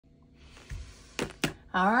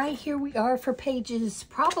All right, here we are for pages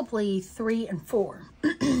probably 3 and 4.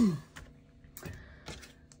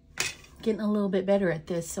 Getting a little bit better at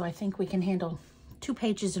this, so I think we can handle 2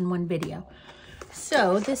 pages in one video.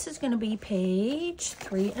 So this is going to be page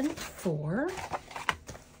 3 and 4.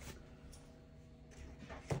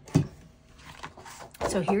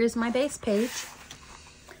 So here is my base page.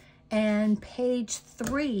 And page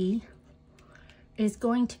 3 is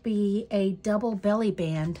going to be a double belly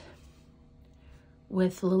band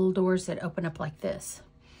with little doors that open up like this.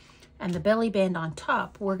 And the belly band on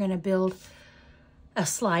top, we're going to build a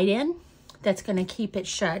slide in that's going to keep it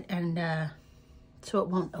shut and so it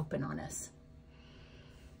won't open on us.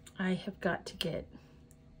 I have got to get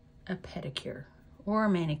a pedicure or a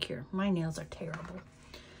manicure. My nails are terrible.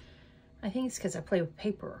 I think it's because I play with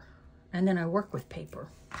paper and then I work with paper.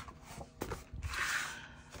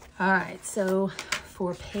 All right, so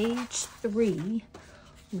for page 3,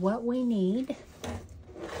 what we need,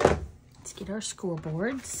 let's get our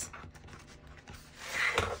scoreboards.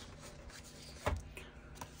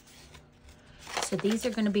 So these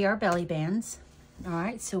are going to be our belly bands. All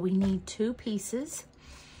right, so we need 2 pieces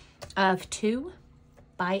of 2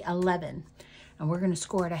 by 11. And we're going to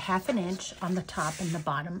score it 1/2 inch on the top and the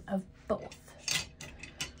bottom of both.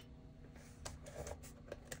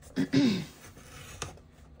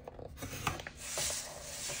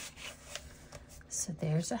 So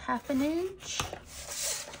there's 1/2 inch.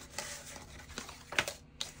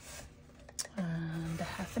 And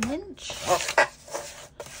 1/2 inch.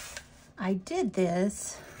 I did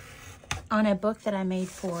this on a book that I made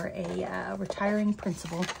for a retiring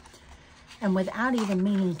principal, and without even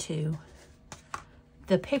meaning to,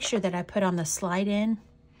 the picture that I put on the slide in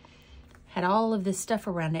had all of this stuff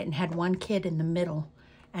around it and had one kid in the middle,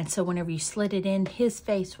 and so whenever you slid it in, his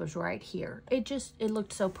face was right here. It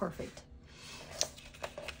looked so perfect.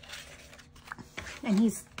 And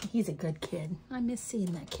he's a good kid. I miss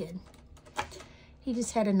seeing that kid. He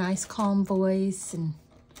just had a nice calm voice and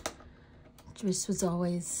just was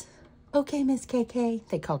always, okay, Miss KK.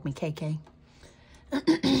 They called me KK.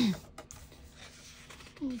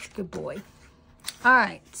 He's a good boy. All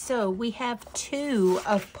right, so we have 2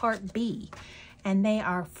 of part B, and they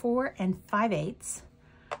are 4 5/8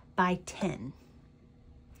 by 10.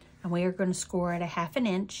 And we are going to score at 1/2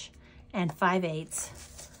 inch and 5/8,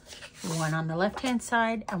 one on the left-hand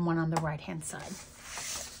side and one on the right-hand side.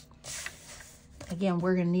 Again,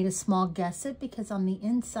 we're going to need a small gusset because on the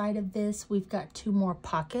inside of this, we've got 2 more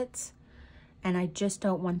pockets, and I just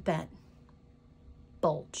don't want that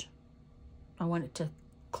bulge. I want it to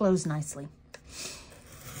close nicely.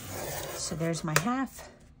 So there's my 1/2.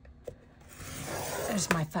 There's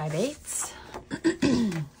my 5/8.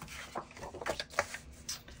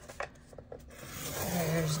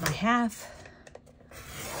 There's my 1/2.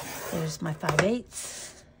 There's my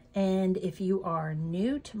 5/8. And if you are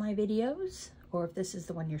new to my videos, or if this is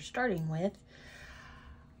the one you're starting with,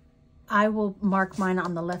 I will mark mine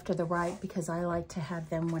on the left or the right because I like to have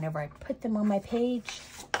them whenever I put them on my page.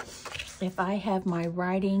 If I have my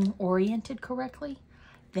writing oriented correctly,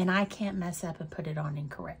 then I can't mess up and put it on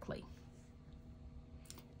incorrectly.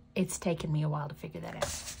 It's taken me a while to figure that out.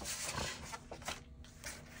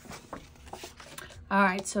 All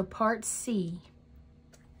right, so part C.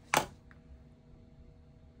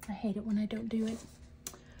 I hate it when I don't do it.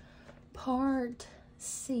 Part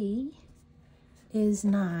C is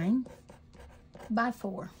 9 by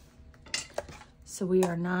 4. So we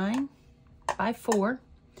are 9 by 4.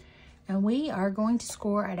 And we are going to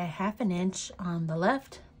score at 1/2 inch on the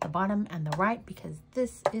left, the bottom, and the right because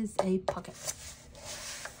this is a pocket.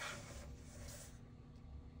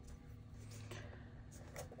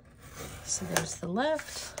 So there's the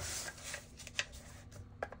left,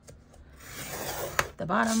 the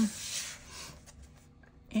bottom,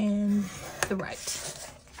 and the right.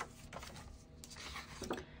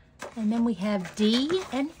 And then we have D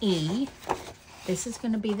and E. This is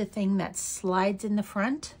going to be the thing that slides in the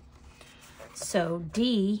front. So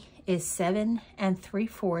D is 7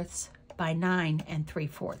 3/4 by 9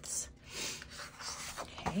 3/4.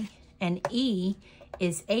 Okay, and E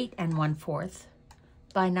is 8 1/4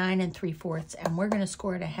 by 9 3/4, and we're going to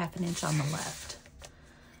score it 1/2 inch on the left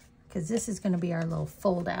because this is going to be our little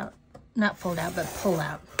fold out, not fold out, but pull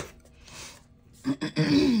out.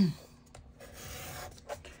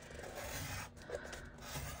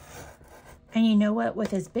 And you know what?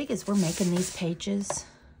 With as big as we're making these pages,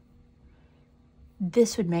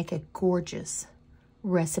 this would make a gorgeous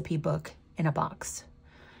recipe book in a box.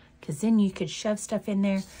 Because then you could shove stuff in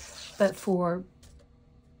there. But for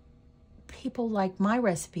people like my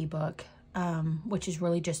recipe book, which is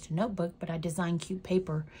really just a notebook, but I design cute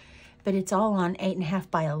paper, but it's all on 8.5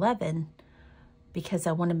 by 11 because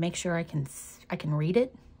I want to make sure I can read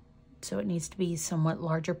it. So it needs to be somewhat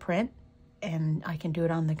larger print, and I can do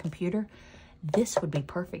it on the computer. This would be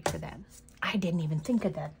perfect for that. I didn't even think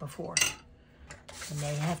of that before. I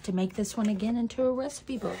may have to make this one again into a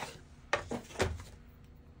recipe book.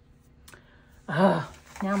 Oh,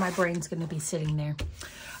 now my brain's going to be sitting there.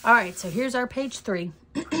 All right, so here's our page 3.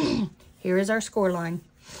 Here is our score line.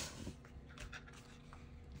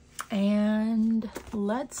 And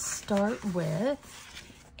let's start with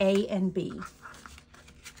A and B.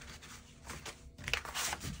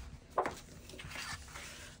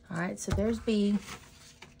 All right, so there's B.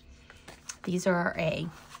 These are our A.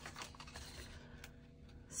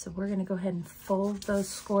 So we're going to go ahead and fold those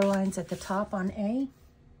score lines at the top on A.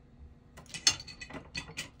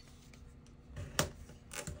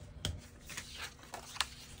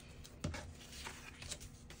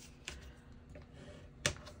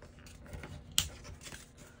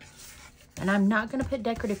 And I'm not going to put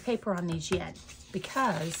decorative paper on these yet,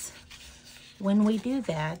 because when we do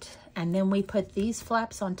that and then we put these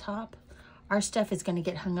flaps on top, our stuff is going to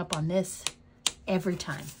get hung up on this every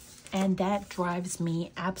time. And that drives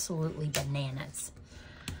me absolutely bananas.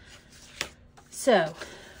 So,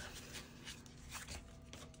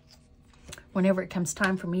 whenever it comes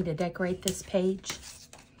time for me to decorate this page,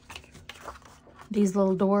 these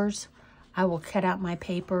little doors, I will cut out my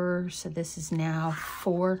paper. So this is now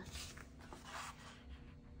 4.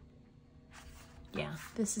 Yeah,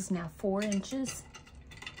 this is now 4 inches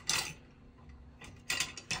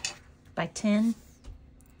by 10.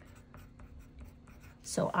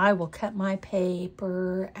 So I will cut my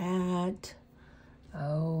paper at,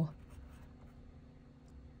 3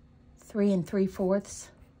 3/4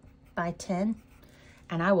 by 10.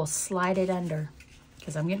 And I will slide it under,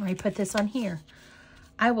 because I'm getting ready to put this on here.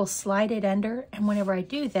 I will slide it under, and whenever I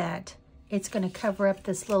do that, it's going to cover up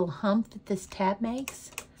this little hump that this tab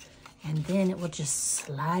makes. And then it will just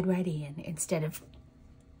slide right in instead of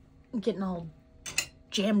getting all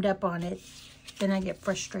jammed up on it. Then I get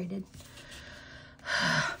frustrated.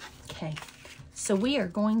 Okay, so we are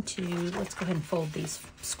going to, let's go ahead and fold these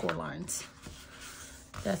score lines.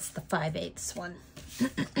 That's the 5/8 one.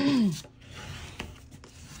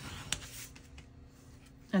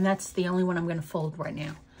 And that's the only one I'm going to fold right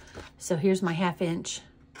now. So here's my 1/2 inch.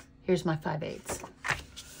 Here's my 5/8.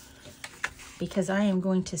 Because I am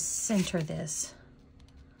going to center this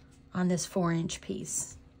on this 4-inch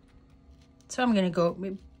piece. So I'm going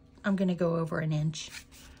to go over an inch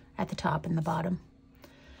at the top and the bottom,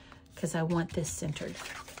 because I want this centered.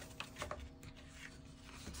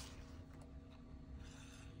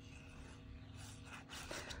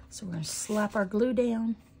 So we're going to slap our glue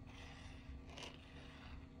down.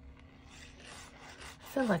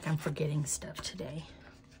 I feel like I'm forgetting stuff today.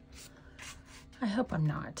 I hope I'm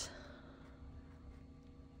not.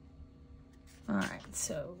 All right,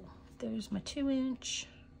 so there's my 2-inch.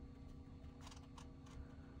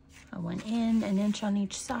 I went in an inch on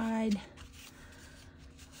each side.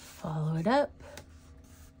 Follow it up.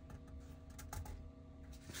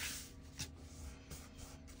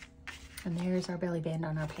 And there's our belly band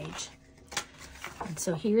on our page. And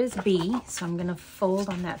so here is B. So I'm going to fold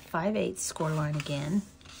on that 5/8 score line again.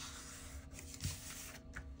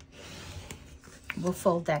 We'll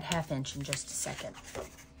fold that 1/2 inch in just a second.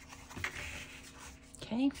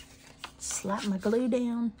 Okay, slap my glue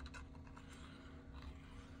down.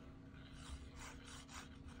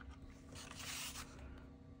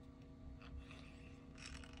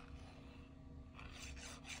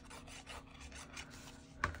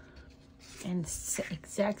 And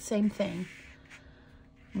exact same thing.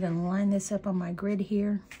 I'm going to line this up on my grid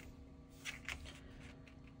here.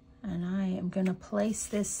 And I am going to place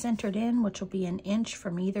this centered in, which will be an inch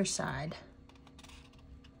from either side.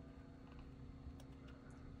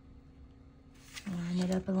 Line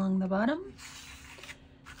it up along the bottom.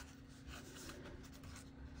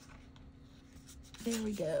 There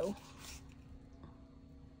we go.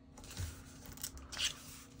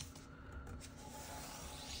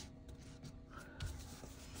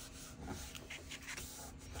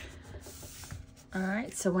 All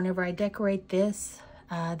right, so whenever I decorate this,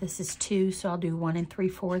 this is 2, so I'll do 1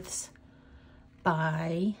 3/4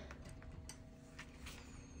 by,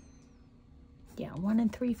 1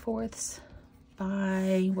 3/4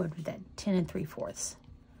 by, what would that, 10 3/4.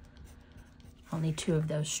 I'll need 2 of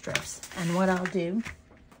those strips. And what I'll do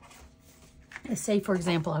is, say for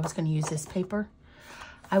example, I was going to use this paper,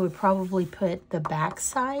 I would probably put the back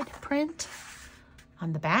side print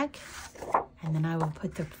on the back, and then I would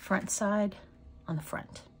put the front side on the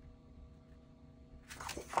front.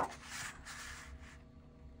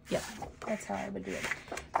 Yep, that's how I would do it.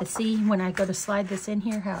 But see, when I go to slide this in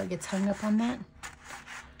here, how it gets hung up on that?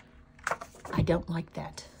 I don't like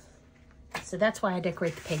that. So that's why I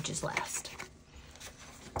decorate the pages last.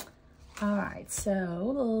 All right,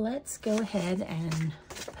 so let's go ahead and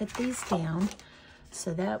put these down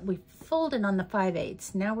so that we folded on the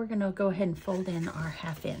 5/8. Now we're gonna go ahead and fold in our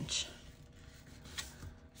 1/2 inch.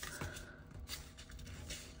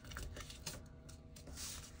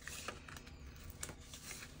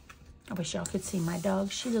 I wish y'all could see my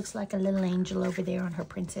dog. She looks like a little angel over there on her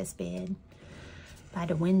princess bed by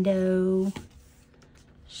the window.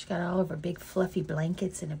 She's got all of her big fluffy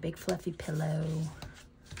blankets and a big fluffy pillow.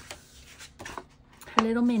 Her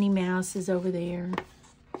little Minnie Mouse is over there.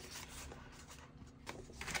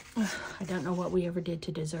 I don't know what we ever did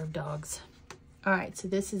to deserve dogs. All right, so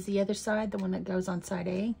this is the other side, the one that goes on side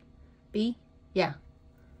A, B, yeah.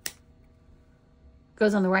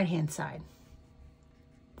 Goes on the right-hand side.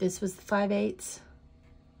 This was the 5/8.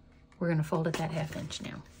 We're gonna fold it that 1/2 inch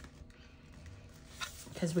now,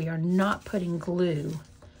 because we are not putting glue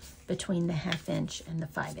between the 1/2 inch and the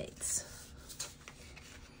 5/8.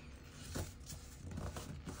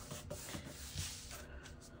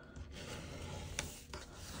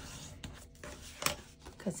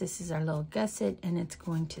 Because this is our little gusset, and it's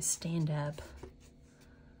going to stand up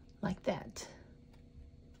like that.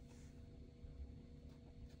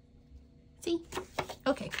 See?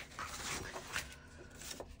 Okay.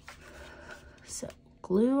 So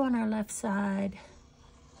glue on our left side.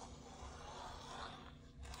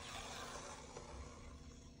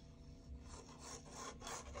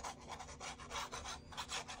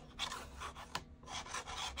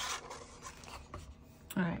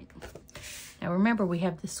 All right. Now remember, we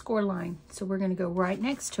have the score line, so we're going to go right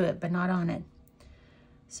next to it, but not on it.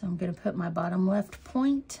 So I'm going to put my bottom left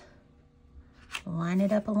point, line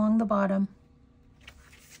it up along the bottom.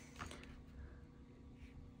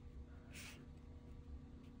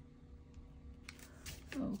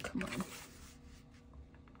 Oh, come on.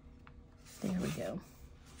 There we go.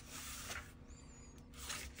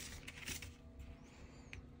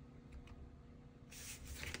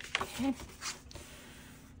 Okay.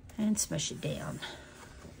 And smush it down.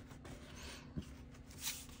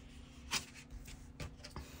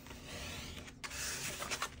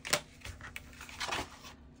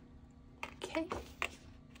 Okay.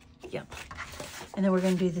 Yep. And then we're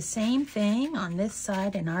going to do the same thing on this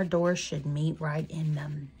side, and our door should meet right in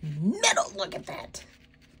the middle. Look at that.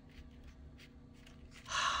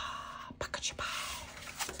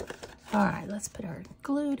 All right, let's put our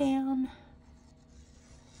glue down.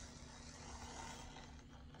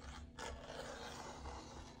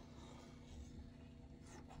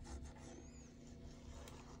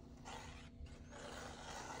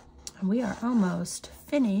 And we are almost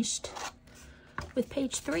finished with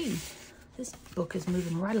page 3. This book is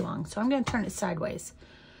moving right along, so I'm going to turn it sideways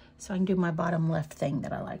so I can do my bottom left thing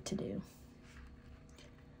that I like to do.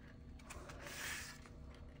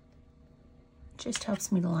 Just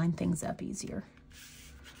helps me to line things up easier.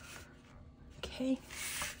 Okay.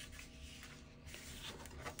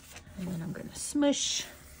 And then I'm going to smush.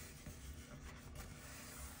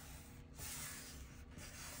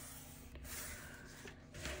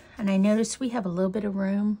 And I noticed we have a little bit of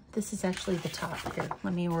room. This is actually the top here.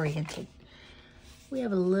 Let me orient it. We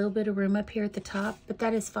have a little bit of room up here at the top, but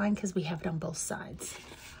that is fine because we have it on both sides.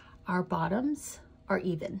 Our bottoms are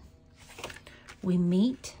even. We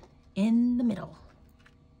meet in the middle.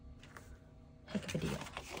 Heck of a deal.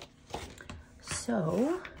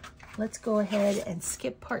 So let's go ahead and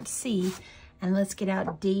skip part C, and let's get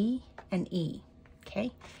out D and E,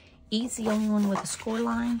 okay? E's the only one with a score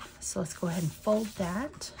line, so let's go ahead and fold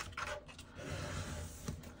that.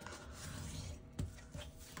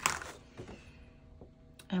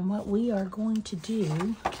 And what we are going to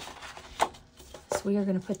do is we are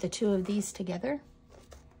going to put the two of these together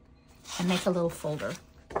and make a little folder.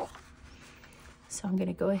 So I'm going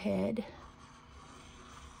to go ahead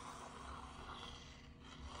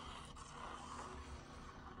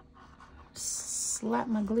slap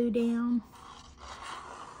my glue down.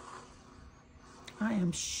 I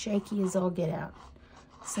am shaky as all get out.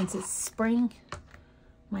 Since it's spring,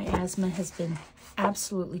 my asthma has been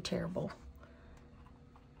absolutely terrible.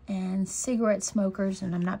 And cigarette smokers,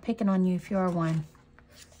 and I'm not picking on you if you are one,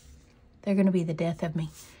 they're going to be the death of me.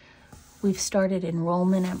 We've started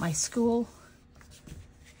enrollment at my school,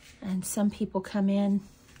 and some people come in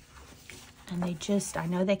and they just, I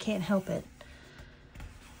know they can't help it,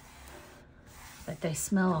 but they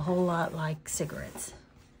smell a whole lot like cigarettes.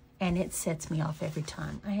 And it sets me off every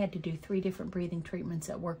time. I had to do 3 different breathing treatments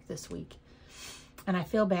at work this week. And I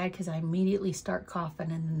feel bad because I immediately start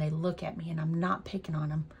coughing and then they look at me, and I'm not picking on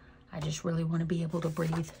them. I just really want to be able to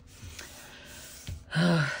breathe.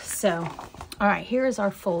 So, all right, here is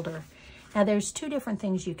our folder. Now there's two different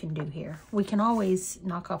things you can do here. We can always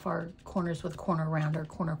knock off our corners with a corner round or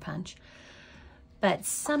corner punch. But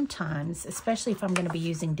sometimes, especially if I'm going to be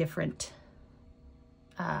using different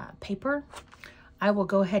paper, I will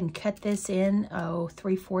go ahead and cut this in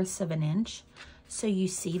 3/4 of an inch. So you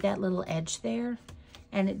see that little edge there,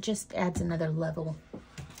 and it just adds another level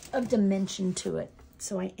of dimension to it.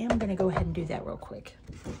 So I am going to go ahead and do that real quick.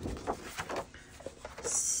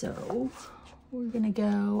 So we're going to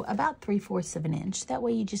go about 3/4 of an inch. That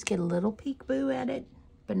way you just get a little peekaboo at it,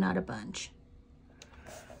 but not a bunch.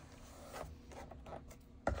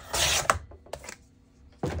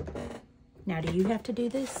 Now, do you have to do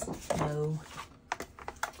this? No.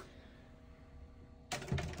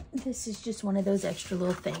 This is just one of those extra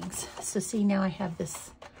little things. So see, now I have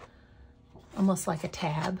this almost like a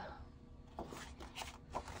tab.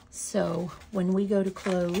 So when we go to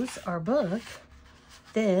close our book,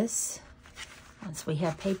 this, once we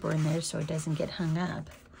have paper in there so it doesn't get hung up,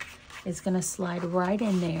 is going to slide right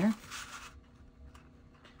in there.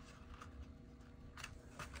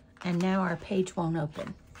 And now our page won't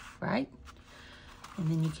open, right? And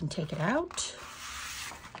then you can take it out.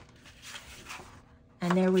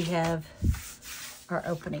 And there we have our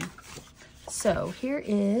opening. So here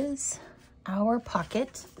is our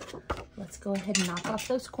pocket. Let's go ahead and knock off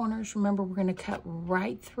those corners. Remember, we're going to cut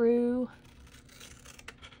right through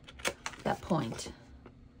that point.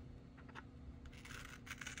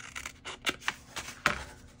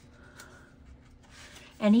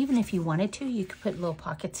 And even if you wanted to, you could put little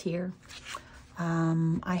pockets here.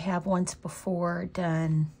 I have once before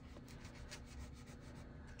done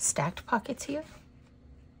stacked pockets here.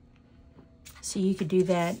 So you could do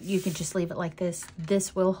that. You could just leave it like this.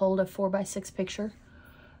 This will hold a 4x6 picture.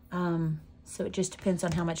 So it just depends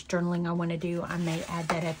on how much journaling I want to do. I may add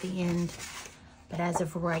that at the end. But as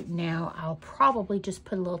of right now, I'll probably just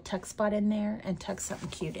put a little tuck spot in there and tuck something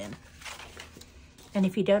cute in. And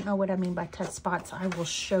if you don't know what I mean by tuck spots, I will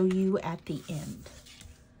show you at the end.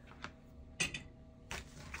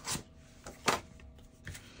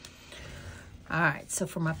 All right, so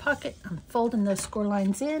for my pocket, I'm folding those score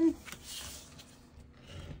lines in.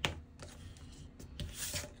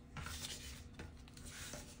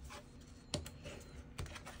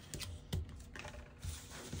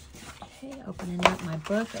 Okay, opening up my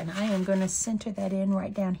book, and I am going to center that in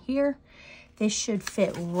right down here. This should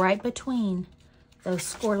fit right between those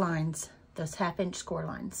score lines, those 1/2-inch score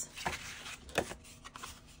lines.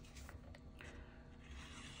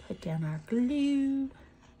 Put down our glue.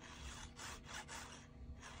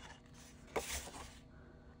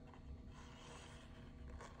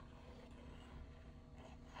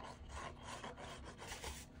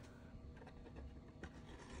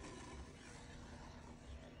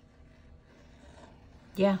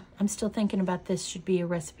 Yeah, I'm still thinking about this should be a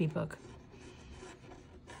recipe book.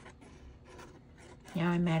 Yeah,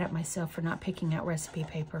 I'm mad at myself for not picking out recipe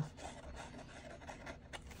paper.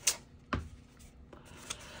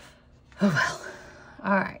 Oh well.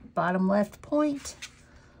 All right, bottom left point.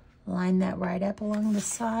 Line that right up along the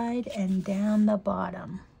side and down the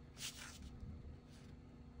bottom.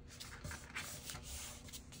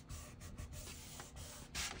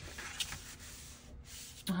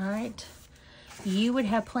 All right. You would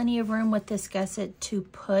have plenty of room with this gusset to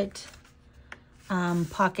put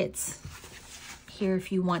pockets here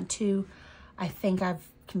if you want to. I think I've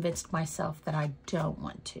convinced myself that I don't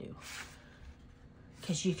want to,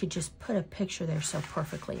 because you could just put a picture there so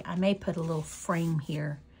perfectly. I may put a little frame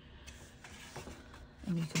here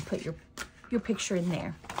and you can put your picture in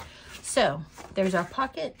there. So there's our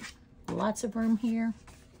pocket, lots of room here.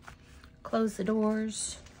 Close the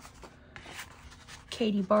doors.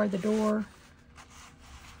 Katie bar the door.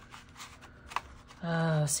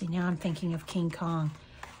 Oh, see, now I'm thinking of King Kong,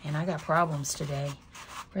 and I got problems today.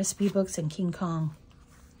 Recipe books and King Kong.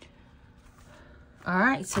 All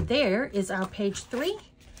right, so there is our page 3.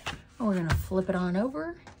 We're going to flip it on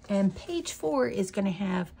over, and page 4 is going to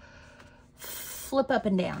have flip up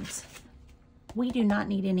and downs. We do not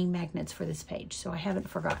need any magnets for this page, so I haven't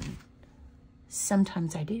forgotten.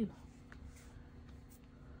 Sometimes I do.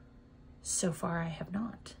 So far, I have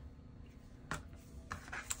not.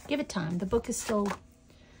 Give it time. The book is still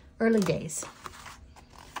early days.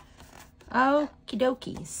 Okie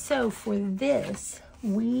dokie. So for this,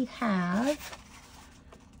 we have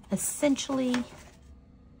essentially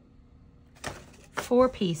 4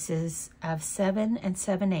 pieces of 7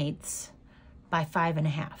 7/8 by 5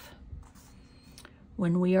 1/2.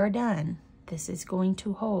 When we are done, This is going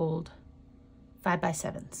to hold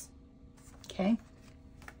 5x7s, okay?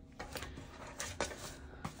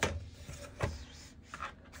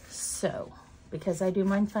 So, because I do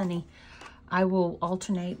mine funny, I will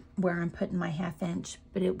alternate where I'm putting my 1/2 inch,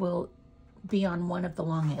 but it will be on one of the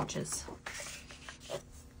long edges.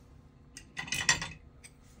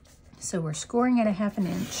 So we're scoring at 1/2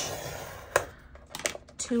 inch,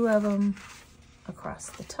 2 of them across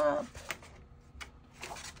the top,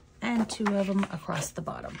 and 2 of them across the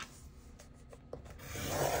bottom.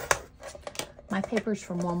 My paper's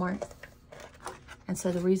from Walmart. And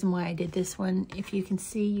so the reason why I did this one, if you can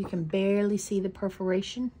see, you can barely see the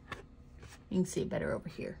perforation. You can see it better over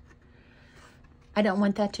here. I don't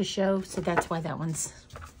want that to show, so that's why that one's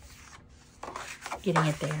getting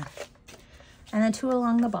it there. And then 2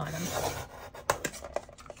 along the bottom.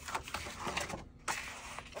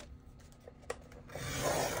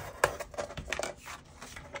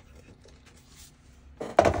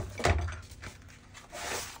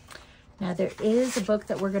 Now there is a book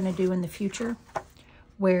that we're going to do in the future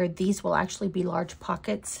where these will actually be large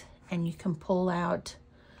pockets and you can pull out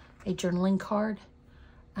a journaling card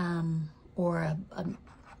or a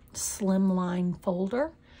slimline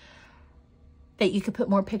folder that you could put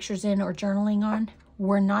more pictures in or journaling on.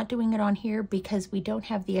 We're not doing it on here because we don't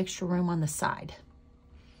have the extra room on the side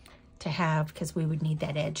to have, because we would need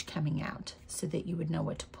that edge coming out so that you would know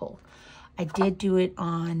what to pull. I did do it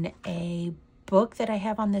on a book that I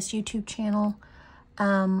have on this YouTube channel.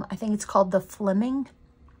 I think it's called The Fleming.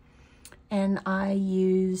 And I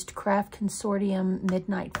used Craft Consortium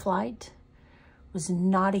Midnight Flight. Was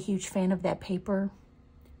not a huge fan of that paper,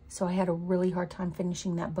 so I had a really hard time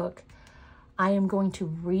finishing that book. I am going to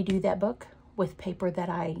redo that book with paper that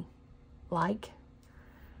I like.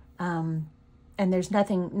 And there's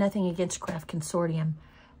nothing against Craft Consortium,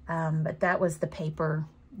 but that was the paper.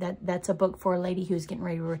 That's a book for a lady who's getting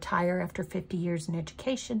ready to retire after 50 years in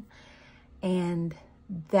education. And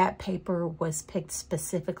that paper was picked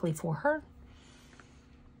specifically for her.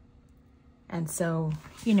 And so,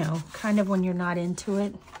 you know, kind of when you're not into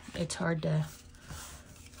it, it's hard to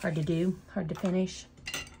finish.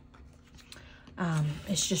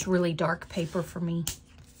 It's just really dark paper for me.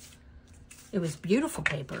 It was beautiful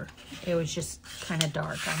paper. It was just kind of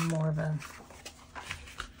dark. I'm more of a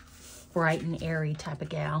bright and airy type of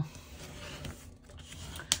gal.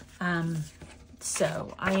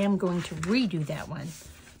 So I am going to redo that one,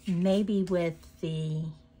 maybe with the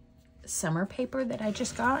summer paper that I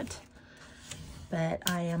just got. But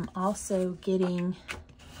I am also getting,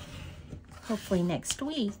 hopefully next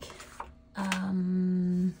week,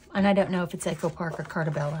 and I don't know if it's Echo Park or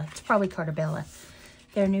Carta Bella. It's probably Carta Bella.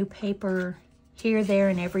 Their new paper, Here, There,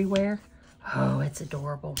 and Everywhere. Oh, it's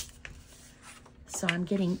adorable. So I'm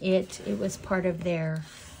getting it. It was part of their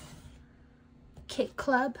kit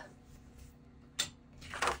club.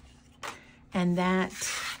 And that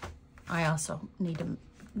I also need to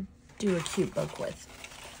do a cute book with.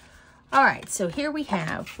 All right, so here we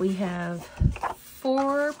have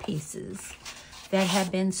 4 pieces that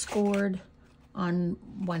have been scored on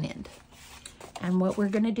one end. And what we're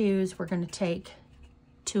gonna do is we're gonna take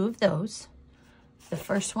 2 of those. The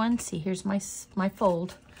first one, see, here's my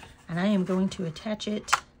fold, and I am going to attach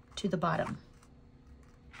it to the bottom.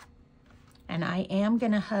 And I am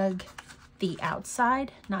gonna hug the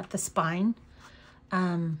outside, not the spine,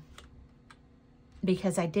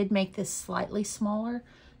 because I did make this slightly smaller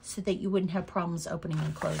so that you wouldn't have problems opening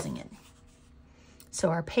and closing it. So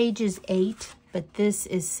our page is 8, but this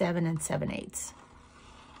is 7 7/8.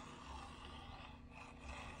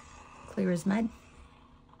 Clear as mud.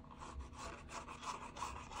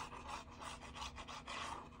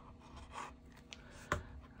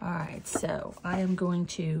 All right, so I am going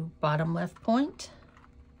to bottom left point,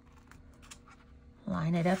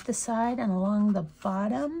 line it up the side and along the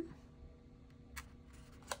bottom.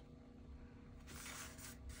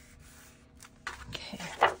 Okay.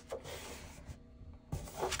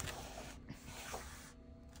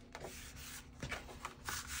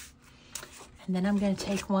 And then I'm going to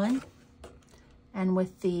take one, and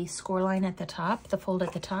with the score line at the top, the fold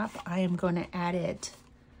at the top, I am going to add it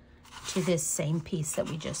to this same piece that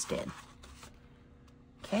we just did.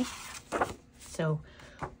 Okay, so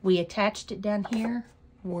we attached it down here.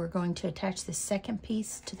 We're going to attach the second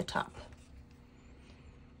piece to the top.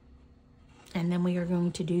 And then we are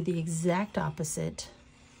going to do the exact opposite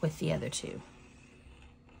with the other 2.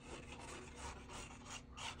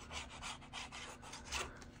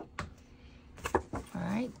 All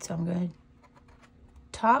right, so I'm going to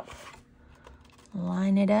top,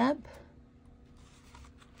 line it up,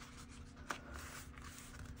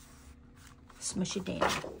 smush it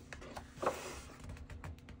down.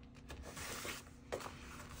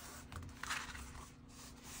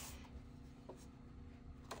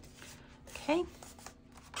 Okay.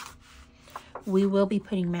 We will be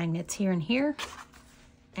putting magnets here and here,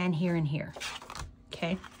 and here and here.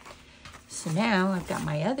 Okay. So now I've got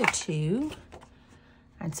my other two.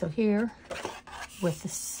 And so here, with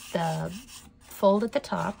the fold at the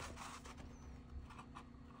top,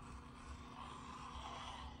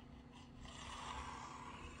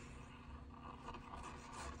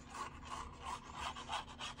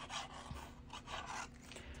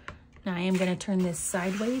 now I am going to turn this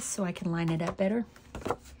sideways so I can line it up better.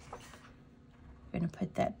 I'm going to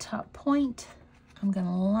put that top point. I'm going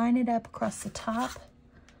to line it up across the top.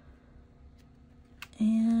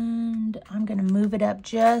 And I'm going to move it up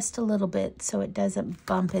just a little bit so it doesn't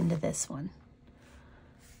bump into this one.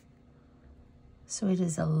 So it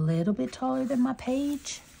is a little bit taller than my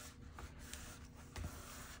page.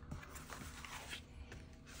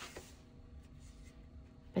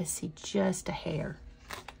 But see, just a hair.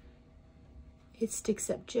 It sticks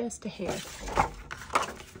up just a hair.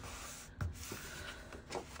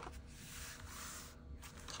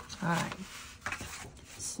 All right.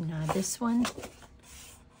 So now this one,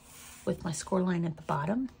 with my score line at the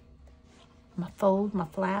bottom, my fold, my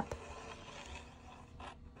flap.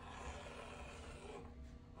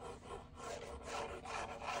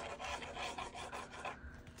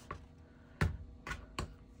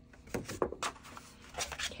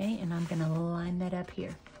 Okay, and I'm going to line that up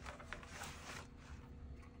here.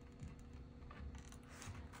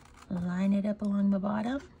 Line it up along the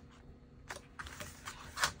bottom.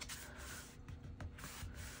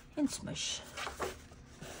 And smush.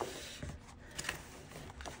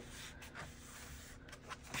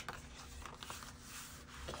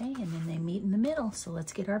 Okay, and then they meet in the middle, so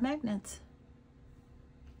let's get our magnets.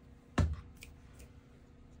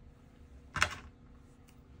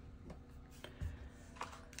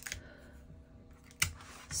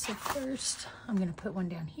 So first, I'm going to put one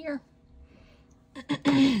down here.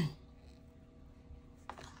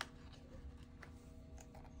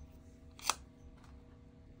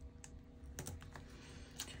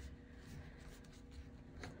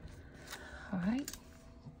 All right,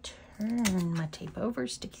 turn my tape over,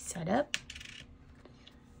 sticky side up.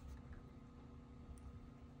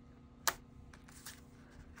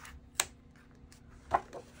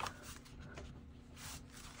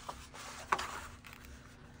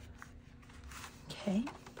 Okay,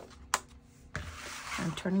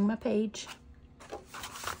 I'm turning my page.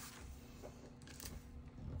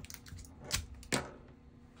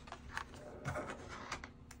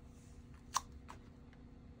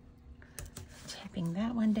 Taping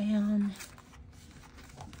that one down.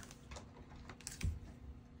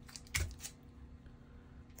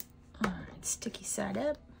 All right, sticky side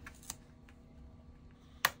up.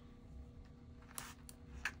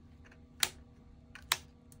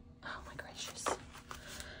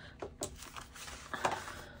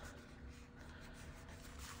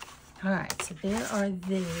 All right, so there are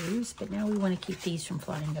those, but now we want to keep these from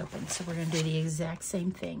flying open. So we're going to do the exact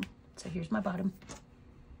same thing. So here's my bottom.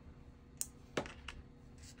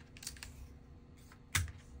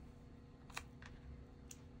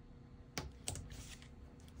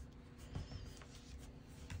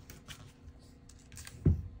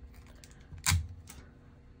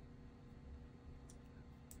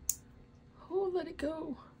 Oh, let it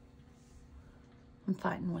go. I'm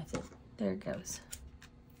fighting with it. There it goes.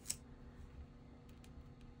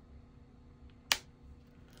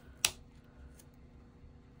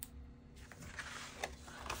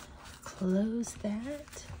 Close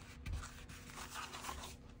that.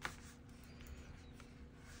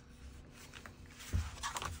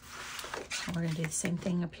 And we're going to do the same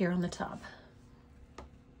thing up here on the top.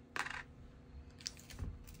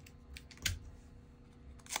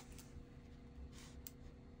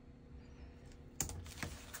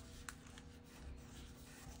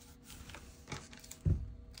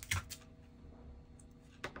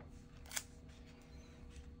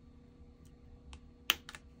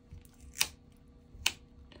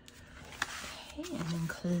 And then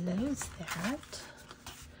close that.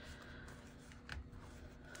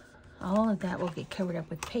 All of that will get covered up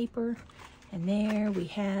with paper. And there we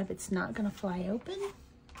have, it's not going to fly open. You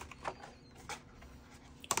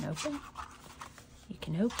can open. You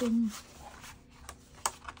can open.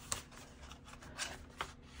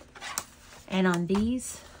 And on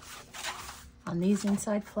these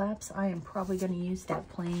inside flaps, I am probably going to use that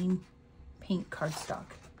plain pink cardstock.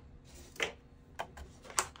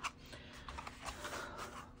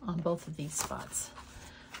 On both of these spots.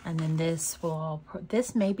 And then this will all,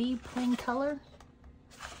 this may be plain color.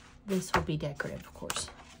 This will be decorative, of course.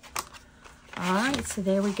 All right, so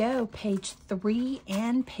there we go. Page 3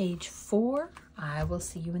 and page 4. I will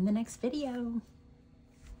see you in the next video.